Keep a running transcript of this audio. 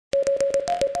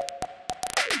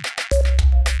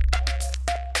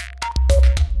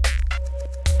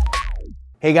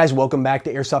Hey guys, welcome back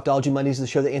to Airsoftology Mondays, the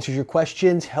show that answers your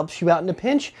questions, helps you out in a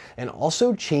pinch, and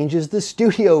also changes the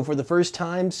studio for the first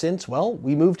time since, well,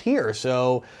 we moved here.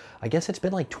 So I guess it's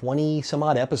been like 20 some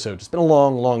odd episodes. It's been a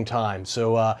long time.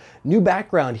 So new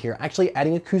background here, actually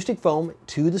adding acoustic foam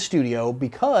to the studio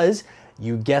because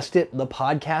you guessed it, the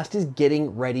podcast is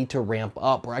getting ready to ramp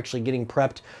up. We're actually getting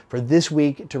prepped for this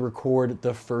week to record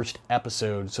the first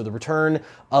episode. So the return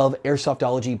of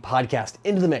Airsoftology podcast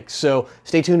into the mix. So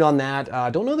stay tuned on that.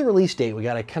 Don't know the release date. We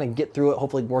got to kind of get through it,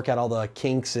 hopefully work out all the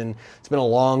kinks. And it's been a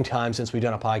long time since we've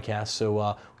done a podcast.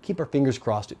 So keep our fingers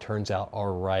crossed it turns out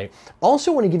all right.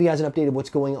 Also want to give you guys an update of what's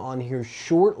going on here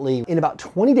shortly. In about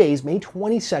 20 days, May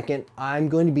 22nd, I'm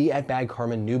going to be at Bad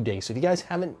Karma Noob Day. So if you guys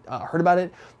haven't heard about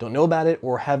it, don't know about it,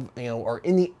 or have, are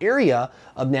in the area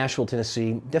of Nashville,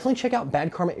 Tennessee, definitely check out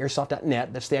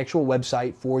badkarmaairsoft.net. That's the actual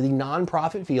website for the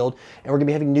nonprofit field. And we're gonna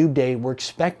be having Noob Day. We're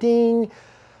expecting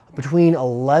between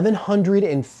 1,100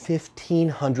 and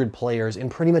 1,500 players, and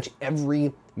pretty much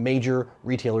every major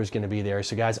retailer is going to be there.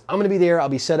 So guys, I'm going to be there. I'll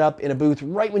be set up in a booth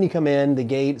right when you come in the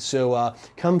gate. So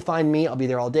come find me. I'll be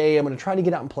there all day. I'm going to try to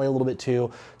get out and play a little bit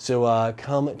too. So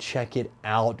come check it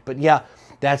out. But yeah,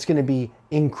 that's going to be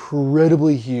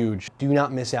incredibly huge. Do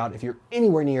not miss out if you're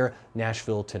anywhere near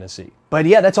Nashville, Tennessee. But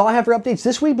yeah, that's all I have for updates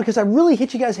this week because I really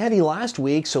hit you guys heavy last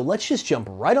week. So let's just jump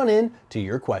right on in to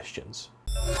your questions.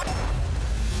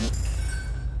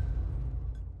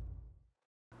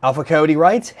 Alpha Coyote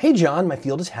writes, "Hey John, my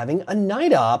field is having a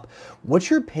night op. What's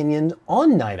your opinion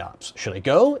on night ops? Should I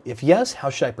go? If yes,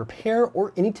 how should I prepare?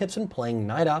 Or any tips on playing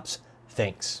night ops?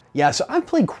 Thanks." Yeah, so I've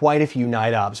played quite a few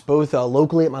night ops, both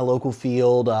locally at my local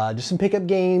field, just some pickup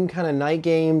game, kind of night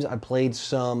games. I played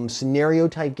some scenario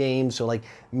type games, so like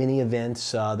mini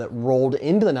events that rolled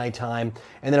into the nighttime.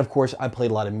 And then of course, I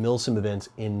played a lot of milsim events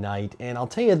in night. And I'll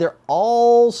tell you, they're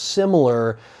all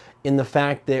similar in the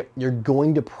fact that you're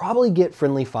going to probably get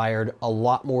friendly fired a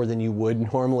lot more than you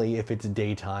would normally if it's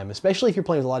daytime, especially if you're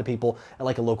playing with a lot of people at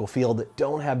like a local field that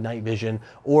don't have night vision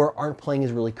or aren't playing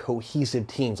as really cohesive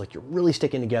teams, like you're really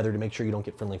sticking together to make sure you don't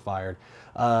get friendly fired.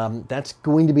 That's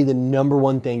going to be the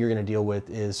 #1 thing you're gonna deal with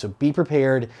is, so be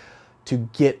prepared to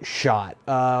get shot.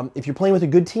 If you're playing with a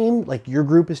good team, like your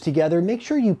group is together, make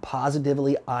sure you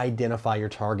positively identify your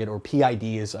target, or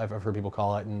PID as I've heard people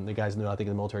call it, and the guys know, I think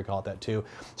in the military call it that too.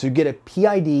 So you get a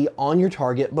PID on your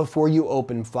target before you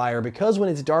open fire, because when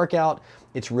it's dark out,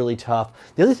 it's really tough.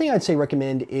 The other thing I'd say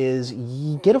recommend is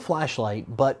get a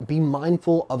flashlight, but be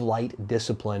mindful of light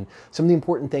discipline. Some of the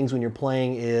important things when you're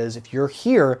playing is if you're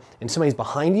here and somebody's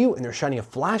behind you and they're shining a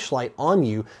flashlight on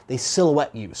you, they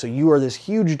silhouette you. So you are this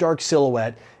huge dark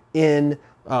silhouette in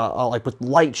like with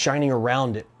light shining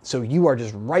around it. So you are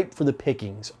just ripe for the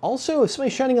pickings. Also, if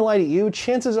somebody's shining a light at you,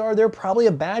 chances are they're probably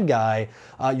a bad guy.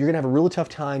 You're gonna have a really tough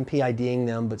time PIDing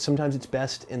them, but sometimes it's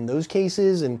best in those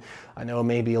cases, and I know it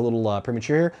may be a little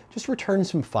premature here, just return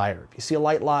some fire. If you see a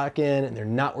light lock in and they're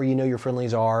not where you know your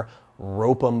friendlies are,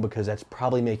 rope them, because that's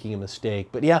probably making a mistake.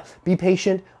 But yeah, be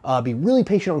patient. Be really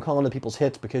patient on calling to people's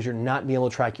hits, because you're not being able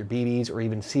to track your BBs or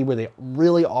even see where they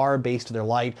really are based to their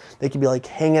light. They could be like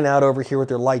hanging out over here with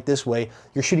their light this way.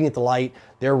 You're shooting at the light.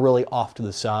 They're really off to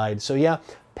the side. So yeah,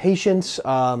 patience,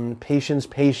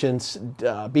 patience.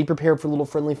 Be prepared for a little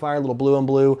friendly fire, a little blue on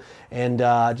blue, and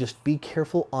just be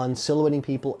careful on silhouetting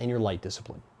people and your light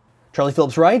discipline. Charlie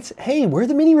Phillips writes, "Hey, where are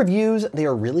the mini reviews? They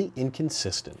are really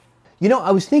inconsistent." You know,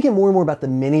 I was thinking more and more about the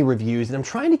mini reviews, and I'm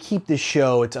trying to keep this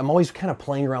show, I'm always kind of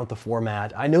playing around with the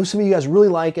format. I know some of you guys really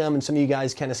like them, and some of you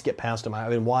guys kind of skip past them.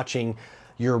 I've been watching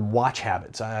your watch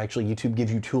habits. Actually, YouTube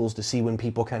gives you tools to see when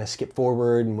people kind of skip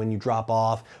forward and when you drop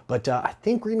off. But I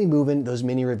think we're gonna be moving those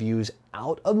mini reviews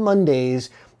out of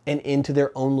Mondays and into their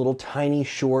own little tiny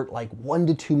short, like 1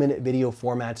 to 2 minute video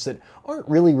formats that aren't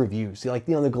really reviews. Like,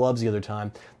 the gloves the other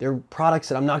time. They're products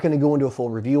that I'm not gonna go into a full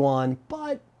review on,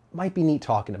 but might be neat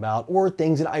talking about, or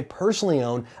things that I personally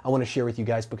own I want to share with you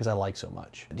guys because I like so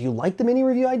much. Do you like the mini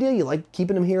review idea? You like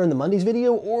keeping them here in the Mondays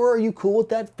video, or are you cool with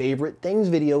that favorite things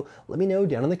video? Let me know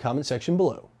down in the comment section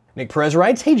below. Nick Perez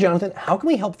writes, "Hey Jonathan, how can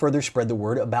we help further spread the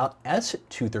word about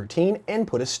S213 and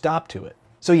put a stop to it?"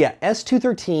 So yeah,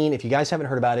 S213, if you guys haven't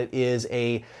heard about it, is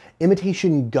a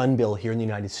imitation gun bill here in the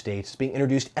United States. It's being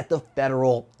introduced at the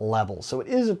federal level. So it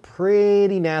is a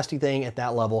pretty nasty thing at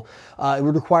that level. It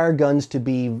would require guns to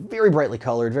be very brightly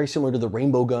colored, very similar to the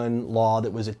rainbow gun law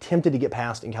that was attempted to get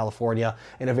passed in California,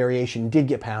 and a variation did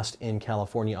get passed in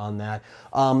California on that.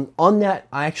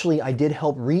 I did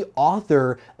help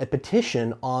re-author a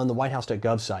petition on the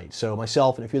whitehouse.gov site. So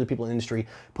myself and a few other people in the industry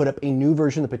put up a new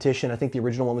version of the petition. I think the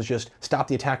original one was just "Stop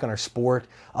the Attack on Our Sport."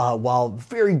 While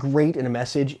very great in a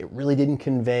message, it really didn't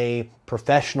convey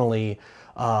professionally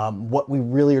what we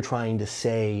really are trying to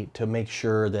say to make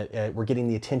sure that we're getting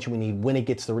the attention we need when it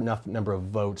gets the enough number of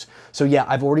votes. So yeah,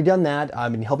 I've already done that.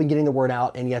 I've been helping getting the word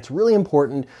out, and yeah, it's really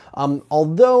important.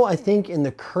 Although I think in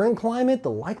the current climate,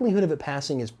 the likelihood of it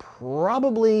passing is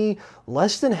probably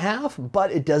less than half,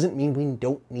 but it doesn't mean we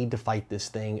don't need to fight this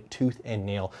thing tooth and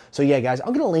nail. So yeah, guys,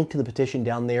 I'll get a link to the petition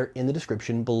down there in the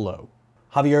description below.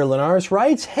 Javier Linares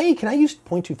writes, hey, can I use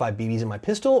 .25 BBs in my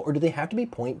pistol, or do they have to be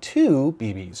 .2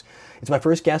 BBs? It's my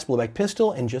first gas blowback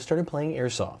pistol and just started playing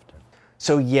Airsoft.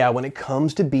 So yeah, when it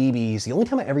comes to BBs, the only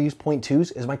time I ever use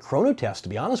 .2s is my chrono test, to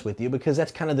be honest with you, because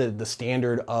that's kind of the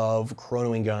standard of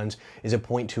chronoing guns is a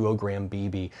 .20 gram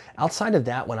BB. Outside of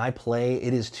that, when I play,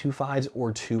 it is 2.5s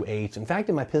or 2.8s. In fact,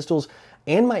 in my pistols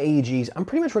and my AEGs, I'm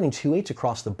pretty much running 2.8s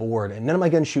across the board, and none of my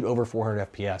guns shoot over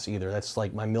 400 FPS either. That's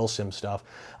like my milsim stuff.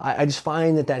 I just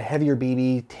find that heavier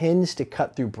BB tends to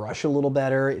cut through brush a little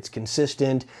better. It's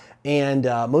consistent. And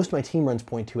most of my team runs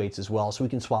 .28s as well, so we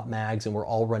can swap mags and we're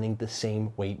all running the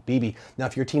same weight BB. Now,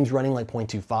 if your team's running like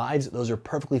 .25s, those are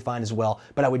perfectly fine as well,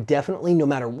 but I would definitely, no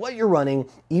matter what you're running,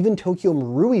 even Tokyo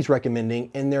Marui's recommending,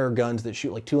 and there are guns that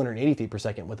shoot like 280 feet per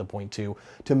second with a .2,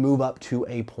 to move up to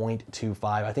a .25.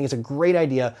 I think it's a great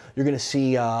idea. You're gonna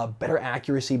see better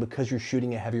accuracy because you're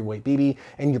shooting a heavier weight BB,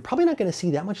 and you're probably not gonna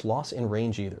see that much loss in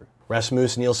range either.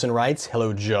 Rasmus Nielsen writes,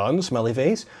 hello John, smiley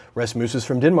face. Rasmus is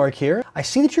from Denmark here. I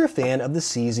see that you're a fan of the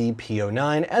CZ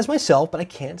P09 as myself, but I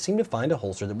can't seem to find a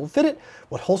holster that will fit it.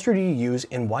 What holster do you use,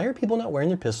 and why are people not wearing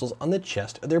their pistols on the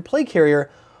chest of their play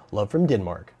carrier? Love from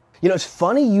Denmark. You know, it's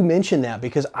funny you mentioned that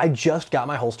because I just got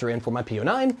my holster in for my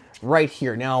P09 right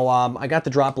here. Now, I got the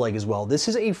drop leg as well. This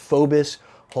is a Phobos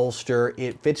holster.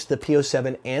 It fits the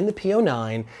P07 and the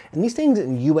P09, and these things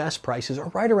in US prices are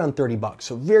right around 30 bucks,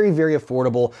 so very, very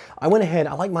affordable. I went ahead,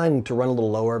 I like mine to run a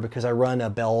little lower because I run a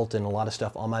belt and a lot of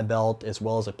stuff on my belt, as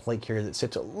well as a plate carrier that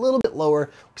sits a little bit lower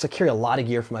because I carry a lot of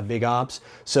gear for my big ops.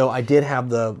 So I did have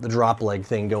the drop leg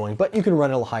thing going, but you can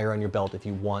run a little higher on your belt if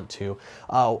you want to.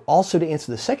 Also, to answer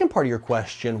the second part of your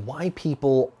question, why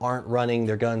people aren't running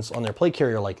their guns on their plate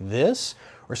carrier like this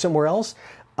or somewhere else,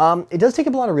 it does take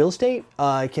up a lot of real estate.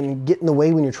 It can get in the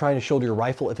way when you're trying to shoulder your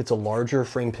rifle if it's a larger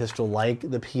frame pistol like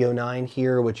the P09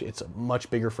 here, which it's a much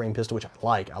bigger frame pistol, which I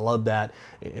like. I love that.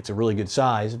 It's a really good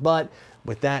size, but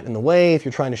with that in the way, if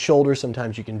you're trying to shoulder,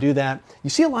 sometimes you can do that.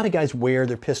 You see a lot of guys wear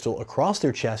their pistol across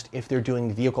their chest if they're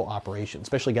doing vehicle operations,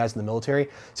 especially guys in the military.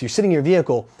 So you're sitting in your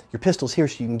vehicle, your pistol's here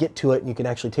so you can get to it and you can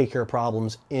actually take care of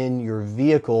problems in your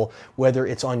vehicle. Whether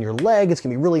it's on your leg, it's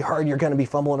gonna be really hard. You're gonna be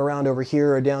fumbling around over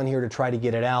here or down here to try to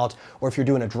get it out. Or if you're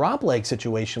doing a drop leg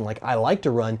situation like I like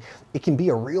to run, it can be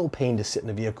a real pain to sit in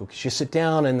a vehicle because you sit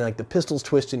down and like the pistol's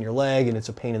twisting your leg and it's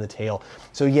a pain in the tail.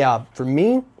 So yeah, for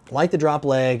me, like the drop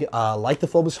leg, like the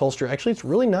Phobos holster. Actually, it's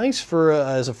really nice for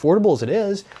as affordable as it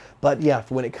is. But yeah,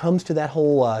 when it comes to that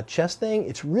whole chest thing,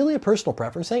 it's really a personal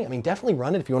preference thing. I mean, definitely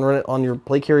run it. If you want to run it on your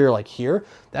plate carrier like here,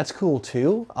 that's cool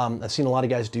too. I've seen a lot of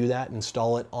guys do that and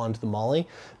install it onto the molly.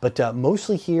 But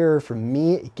mostly here, for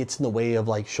me, it gets in the way of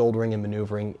like shouldering and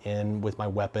maneuvering in with my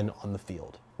weapon on the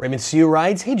field. Raymond Sue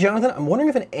writes, hey Jonathan, I'm wondering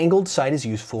if an angled sight is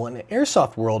useful in an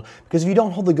airsoft world, because if you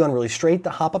don't hold the gun really straight, the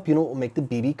hop-up unit will make the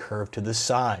BB curve to the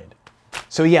side.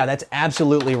 So yeah, that's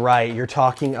absolutely right. You're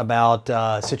talking about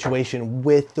a situation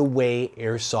with the way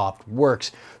Airsoft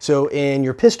works. So in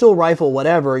your pistol, rifle,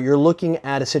 whatever, you're looking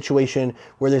at a situation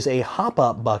where there's a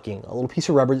hop-up bucking, a little piece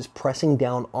of rubber that's pressing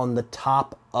down on the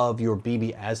top of your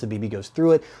BB as the BB goes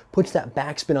through it, puts that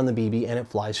backspin on the BB and it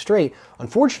flies straight.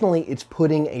 Unfortunately, it's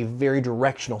putting a very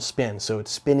directional spin, so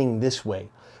it's spinning this way.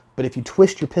 But if you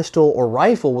twist your pistol or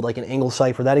rifle with like an angle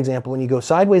sight, for that example, when you go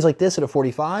sideways like this at a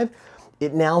 45,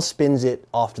 it now spins it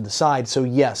off to the side. So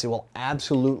yes, it will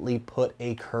absolutely put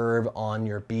a curve on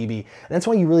your BB. And that's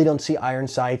why you really don't see iron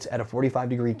sights at a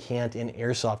 45-degree cant in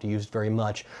Airsoft used very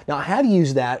much. Now, I have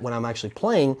used that when I'm actually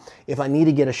playing. If I need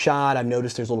to get a shot, I've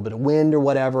noticed there's a little bit of wind or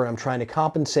whatever, and I'm trying to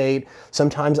compensate.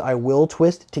 Sometimes I will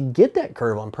twist to get that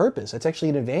curve on purpose. That's actually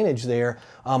an advantage there.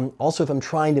 Also, if I'm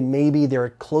trying to, maybe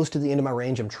they're close to the end of my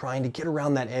range, I'm trying to get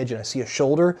around that edge and I see a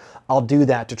shoulder, I'll do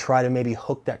that to try to maybe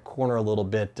hook that corner a little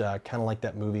bit, kind of like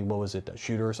that movie, what was it,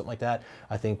 Shooter or something like that,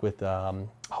 I think with, oh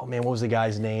man, what was the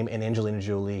guy's name, and Angelina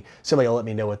Jolie. Somebody will let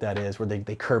me know what that is, where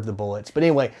they curve the bullets. But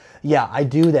anyway, yeah, I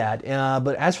do that.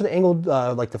 But as for the angled,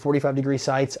 like the 45-degree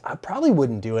sights, I probably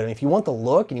wouldn't do it. I mean, if you want the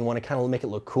look and you want to kind of make it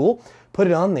look cool, put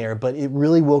it on there, but it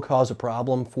really will cause a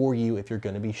problem for you if you're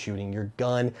going to be shooting your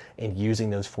gun and using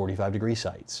those 45-degree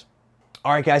sights.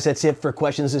 All right, guys, that's it for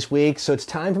questions this week. So it's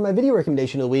time for my video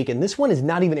recommendation of the week. And this one is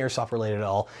not even Airsoft related at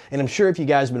all. And I'm sure if you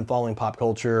guys have been following pop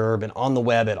culture or been on the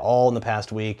web at all in the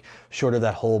past week, short of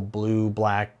that whole blue,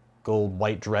 black gold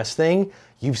white dress thing,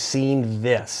 you've seen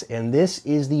this. And this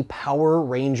is the Power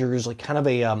Rangers, like kind of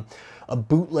a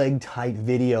bootleg type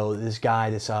video. This guy,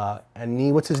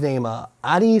 what's his name?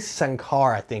 Adi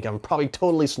Sankar, I think. I'm probably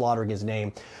totally slaughtering his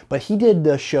name. But he did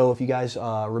the show, if you guys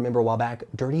remember a while back,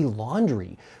 Dirty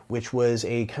Laundry, which was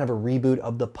a kind of a reboot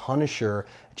of The Punisher,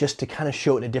 just to kind of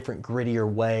show it in a different, grittier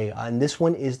way. And this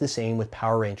one is the same with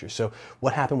Power Rangers. So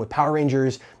what happened with Power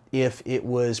Rangers, if it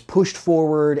was pushed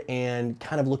forward and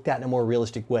kind of looked at in a more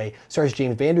realistic way. Stars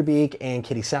James Van Der Beek and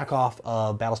Kitty Sackhoff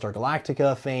of Battlestar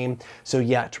Galactica fame. So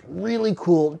yeah, it's really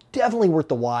cool, definitely worth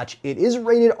the watch. It is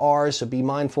rated R, so be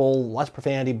mindful, lots of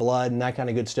profanity, blood, and that kind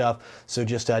of good stuff. So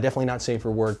just definitely not safe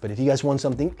for work. But if you guys want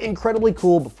something incredibly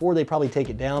cool before they probably take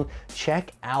it down,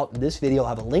 check out this video. I'll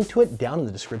have a link to it down in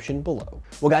the description below.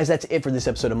 Well guys, that's it for this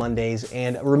episode of Mondays.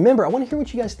 And remember, I want to hear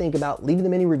what you guys think about leaving the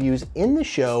mini reviews in the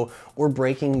show or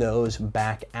breaking those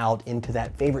back out into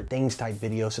that favorite things type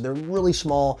video, so they're really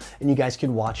small and you guys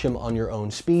can watch them on your own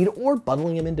speed, or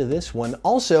bundling them into this one.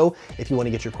 Also, if you want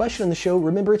to get your question on the show,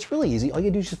 remember it's really easy. All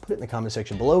you do is just put it in the comment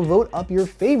section below, vote up your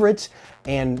favorites,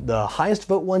 and the highest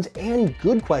vote ones and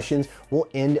good questions will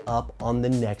end up on the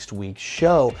next week's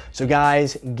show. So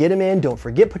guys, get them in. Don't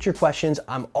forget, put your questions.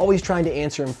 I'm always trying to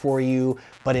answer them for you.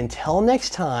 But until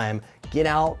next time, get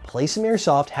out, play some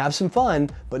Airsoft, have some fun,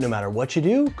 but no matter what you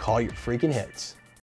do, call your freaking hits.